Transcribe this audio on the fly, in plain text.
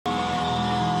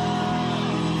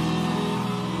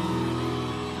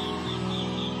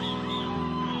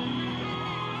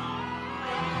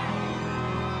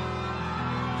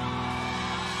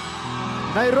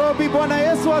Nairobi, Bwana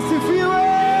Yesu asifiwe.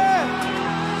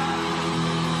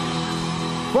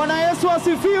 Bwana Yesu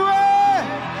asifiwe.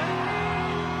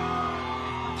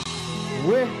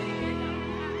 We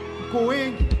mko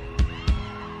wengi,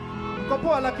 mko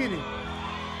poa lakini.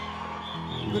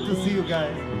 Good to see you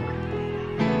guys.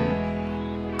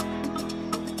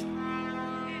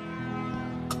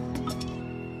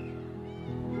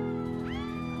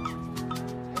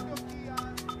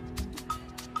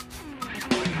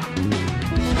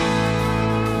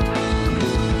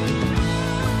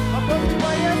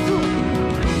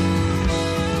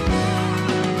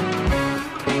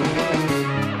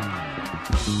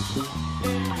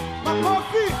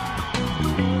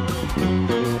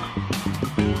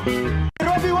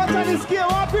 Nairobi, wacha nisikie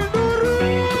wapi nduru.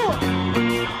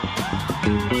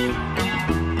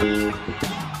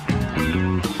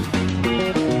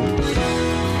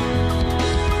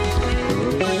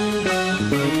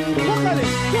 Wakale,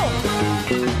 go.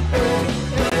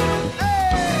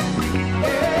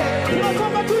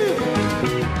 Tunasonga tu hivi.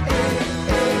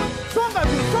 Songa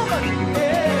tu, songa tu.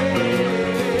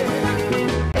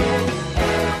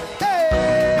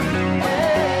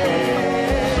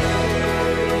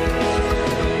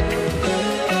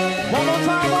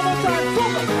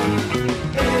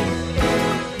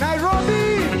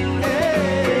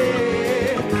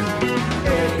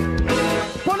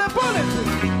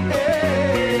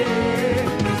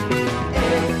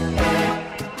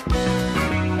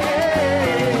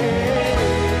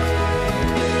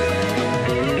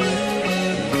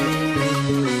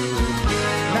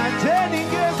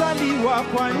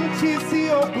 Kwa nchi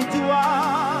sio kujua,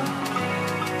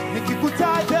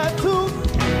 nikikutaja tu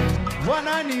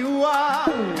wananiua.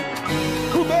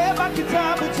 Kubeba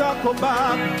kitabu chako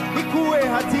Baba ikuwe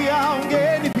hatia,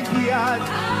 ungenifikia,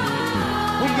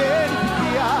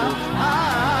 ungenifikia.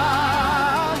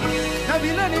 Na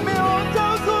vile nimeonja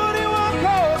uzuri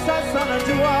wako sasa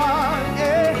najua,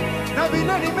 na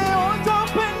vile nimeonja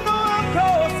upendo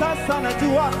wako sasa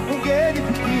najua,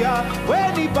 ungenifikia.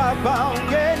 Weni Baba,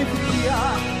 ungenifikia,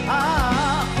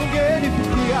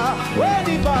 ungenifikia.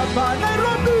 Weni Baba.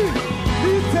 Nairobi,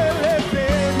 niteleze,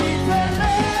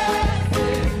 niteleze,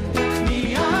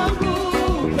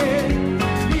 nianguke,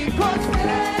 nikose,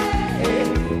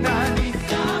 na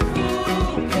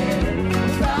nisanguke,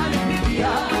 utanifikia.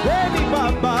 Weni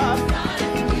Baba,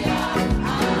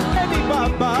 weni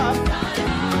Baba,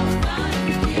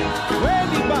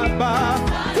 weni Baba.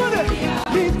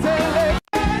 Niteleze,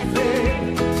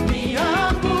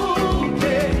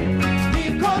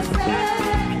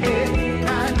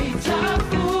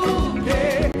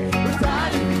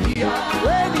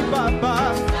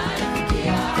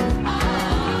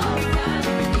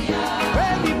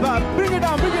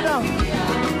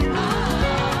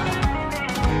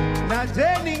 je,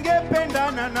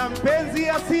 ningependana na mpenzi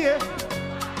asiye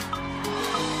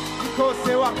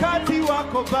nikose wakati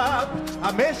wako Baba,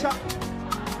 amesha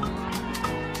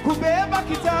kubeba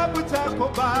kitabu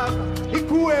chako Baba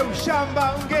ikuwe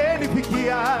ushamba,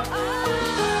 ungenifikia,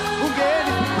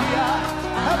 ungenifikia.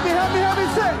 Happy, happy, happy,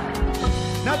 say.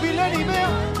 Na vile nimeo,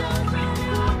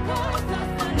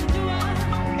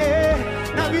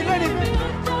 na vile nimeo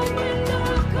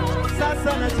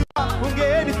sasa najua,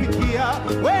 ungenifikia.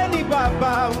 Weni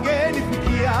Baba,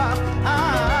 ungenifikia,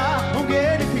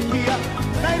 ungenifikia.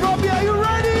 Nairobi, are you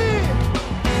ready?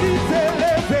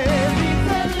 Niteleze,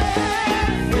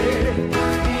 niteleze,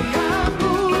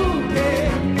 nianguke,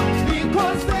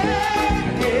 nikose,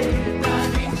 na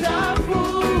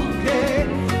nichafuke,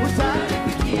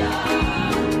 utanifikia,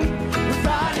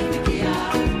 utanifikia.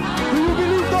 Do you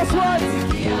believe those words?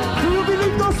 Do you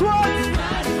believe those words?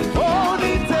 Oh,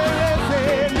 niteleze,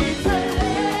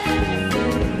 niteleze,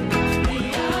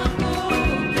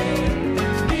 nianguke,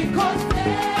 nikose,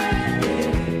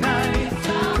 na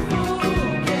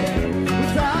nichafuke,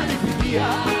 utanifikia.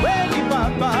 Weni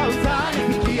Baba,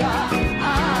 utanifikia,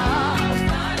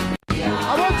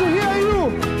 I want to hear you.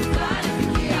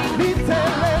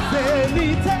 Niteleze,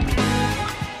 niteleze.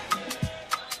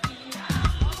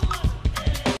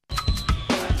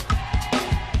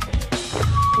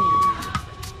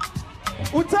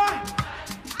 Uta,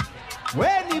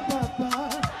 weni Baba.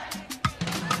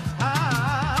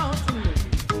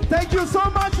 Thank you so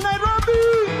much, Nairobi.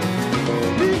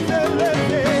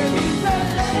 Niteleze,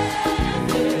 niteleze,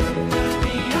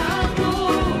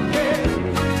 nianguke,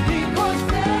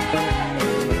 nikose,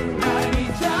 na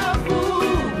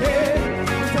nichafuke,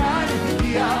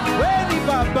 utanifikia. Weni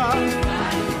Baba,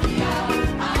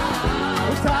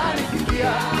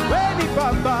 utanifikia. Weni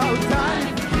Baba,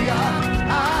 utanifikia.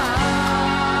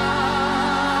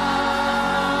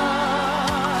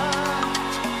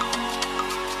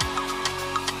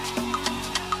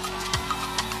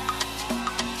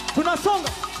 Tunasonga.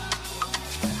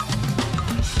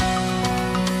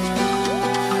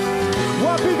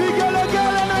 Wapi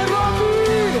vigelegele Nairobi?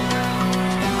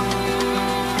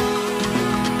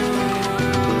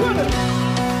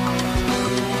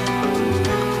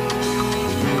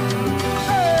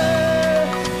 Hey,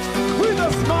 with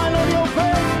a smile on your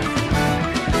face.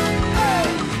 Hey,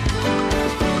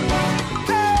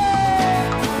 hey,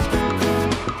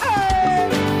 hey,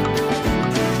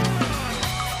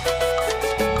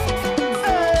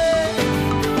 hey.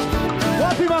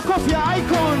 Wapi makofi ya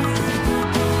icons?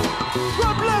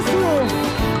 God bless you.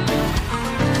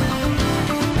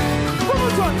 Come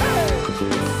on, hey.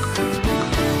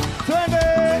 Twende,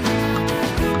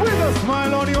 with a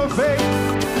smile on your face.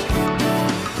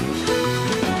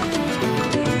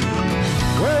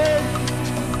 Wait.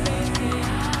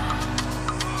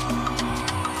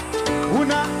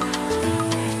 Una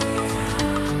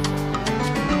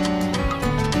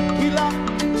kila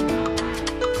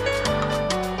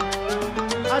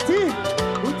ati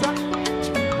uta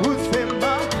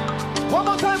usemba. One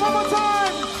more time,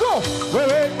 go.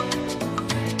 Wait.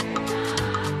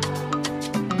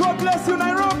 God bless you,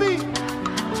 Nairobi.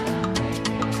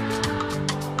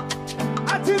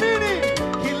 Ati nini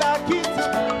kila kitu.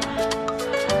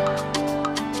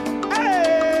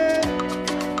 Hey,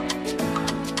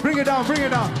 bring it down.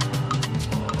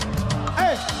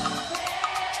 Hey,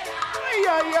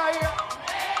 yeah.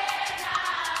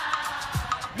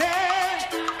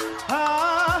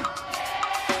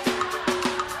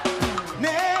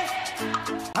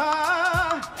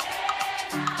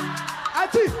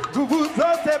 Ati nguvu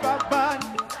zote babani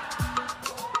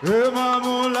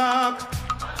Emamulak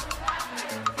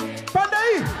pande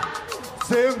hii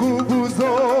se nguvu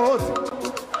zote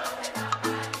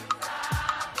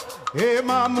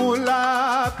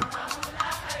Emamulak.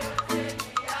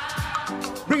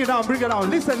 Bring it down.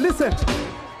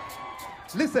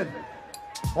 Listen.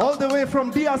 All the way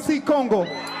from DRC Congo.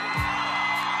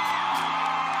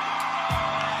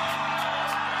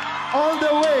 All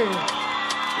the way.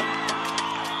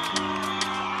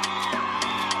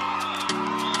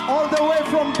 All the way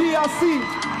from DRC.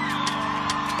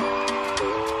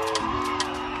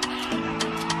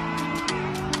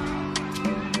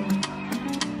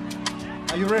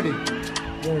 Are you ready?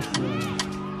 Yes, sir.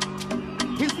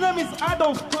 His name is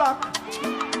Adolf Clark.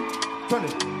 Turn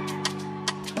it.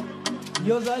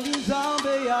 Yozali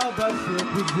Zambe ya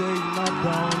surprise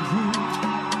inattendu.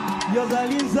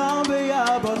 Yozali Zambe ya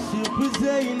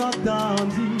surprise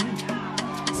inattendu.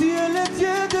 Tu es le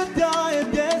Dieu de temps et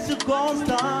des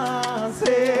circonstances.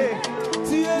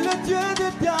 Tu es le Dieu de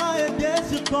temps et des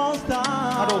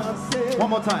circonstances. Adolf, one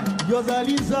more time.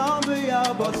 Yozali Zambe ya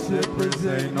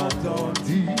surprise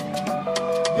inattendu.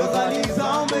 Yozali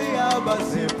Zambe ya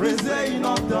surprise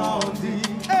inattendu.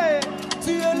 Hey.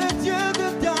 Tu es le Dieu de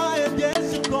temps et des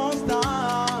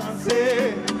circonstances.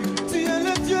 Tu es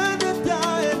le Dieu de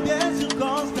temps et des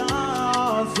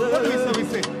circonstances. What do we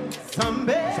say?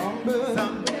 Sambe.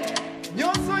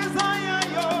 Nyoso izaya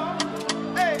yo.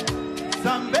 Hey.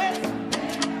 Sambe.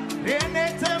 Rien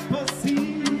n'est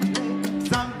impossible.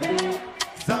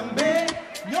 Sambe.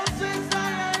 Nyoso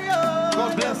izaya yo.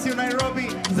 God bless you, Nairobi.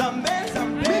 Zambe.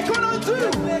 Mikono juu.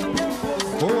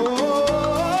 Oh.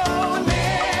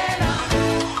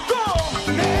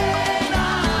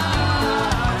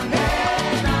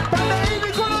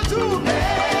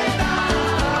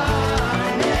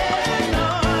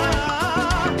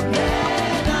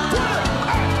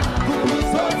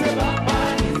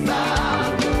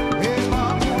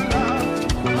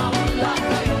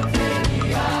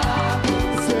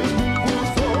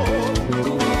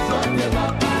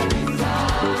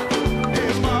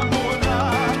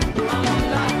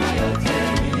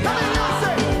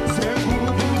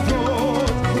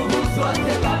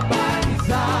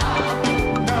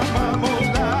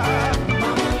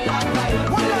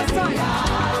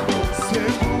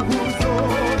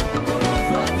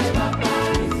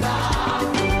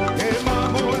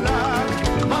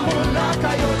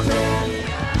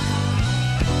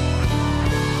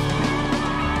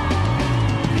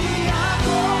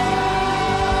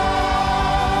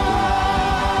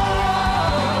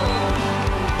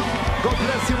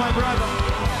 My brother.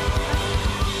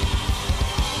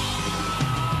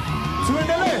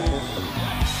 Tuendelee.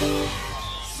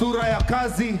 Sura ya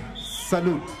kazi,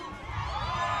 salute.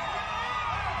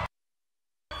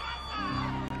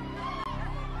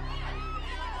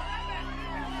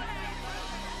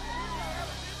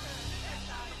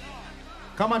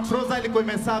 Kama trouser ilikuwa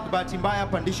imesag, bahati mbaya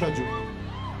pandisha juu.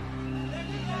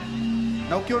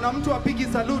 Na ukiona mtu apigi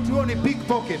salute, huo ni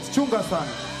pickpocket. Chunga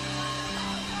sana.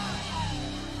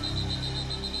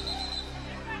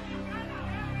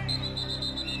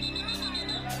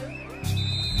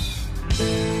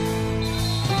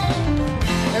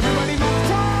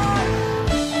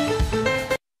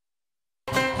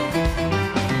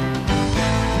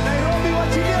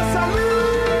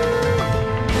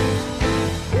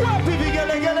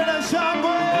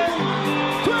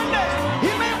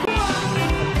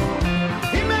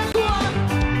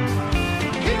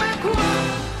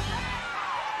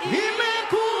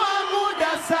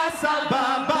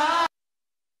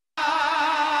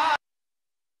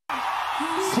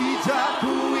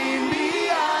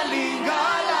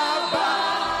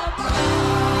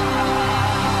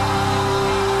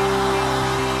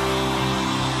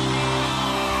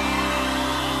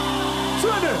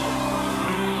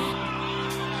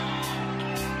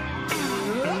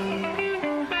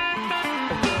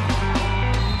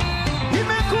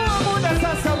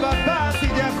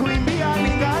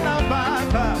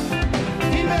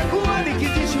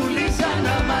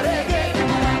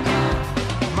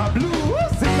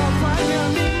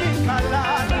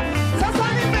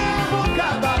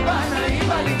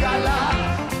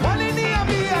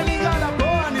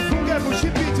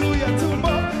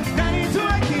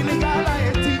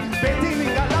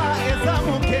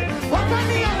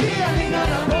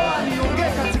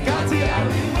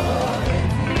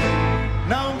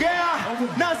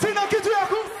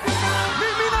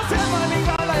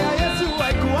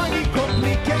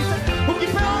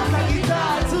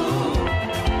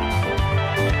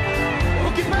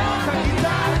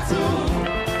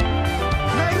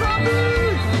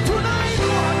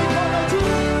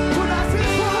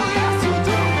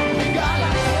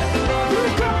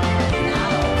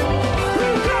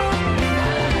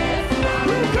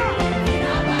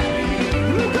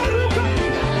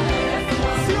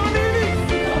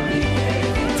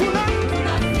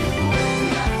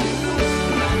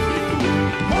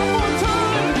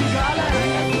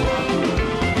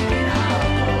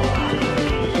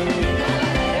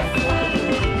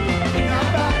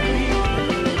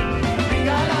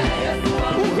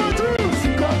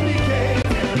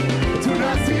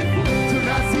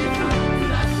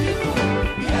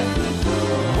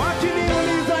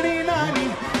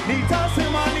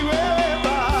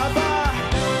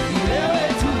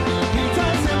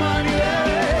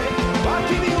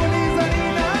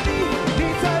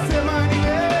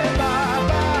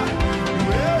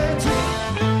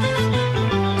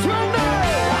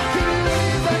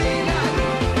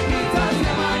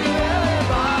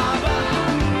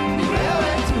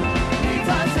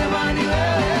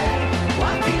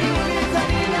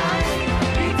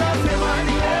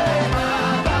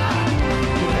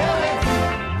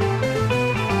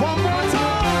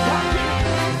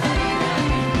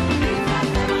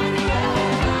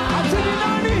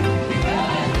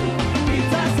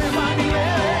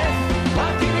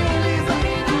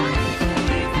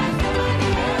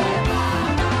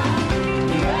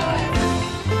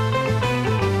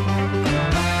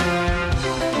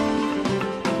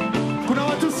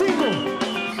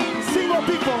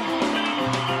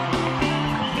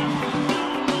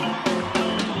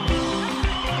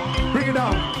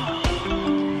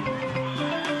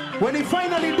 when you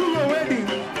finally do your wedding,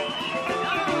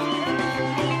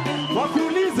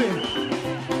 wakuulize,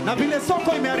 na vile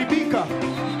soko imeharibika,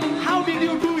 how did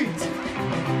you do it?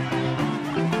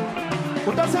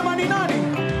 Utasema ni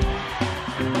nani?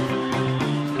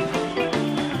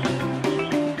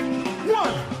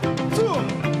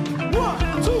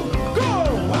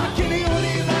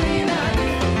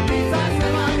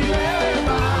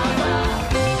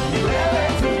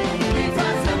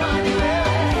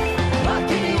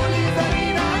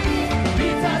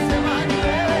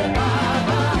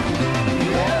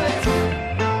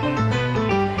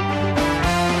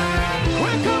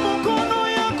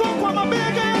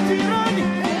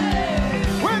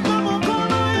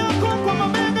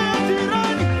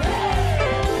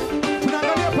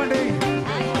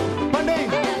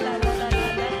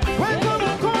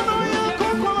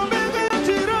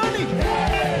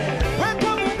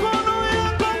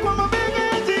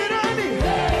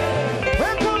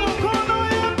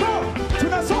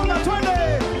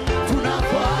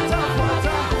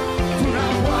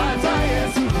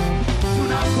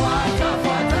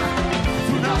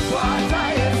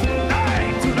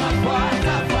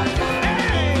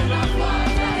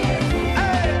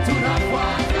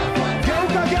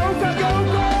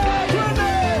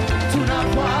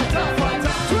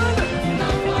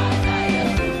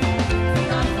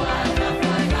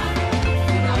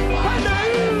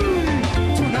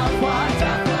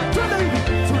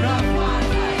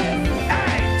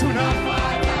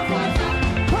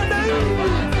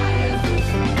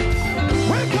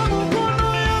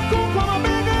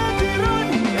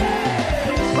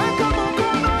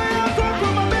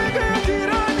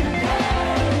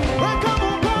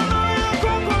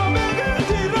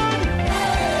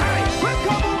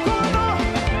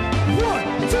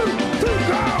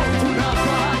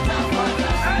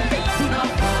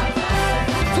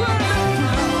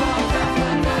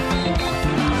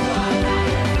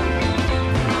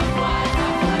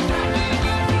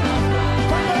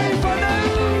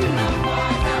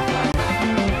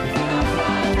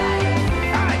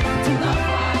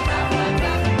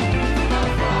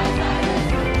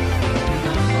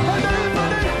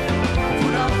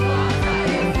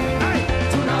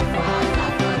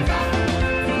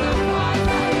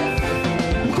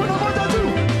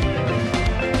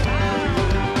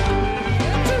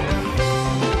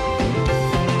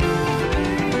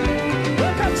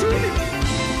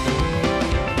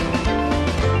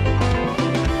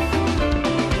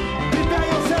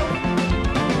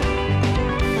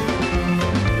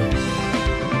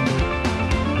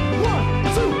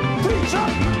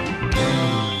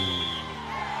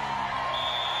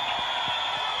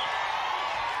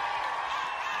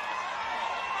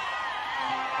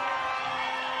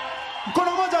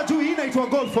 Mkono moja juu, hii inaitwa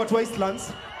Gold Fort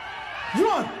Wastelands.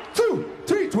 1, 2,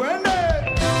 3, twende!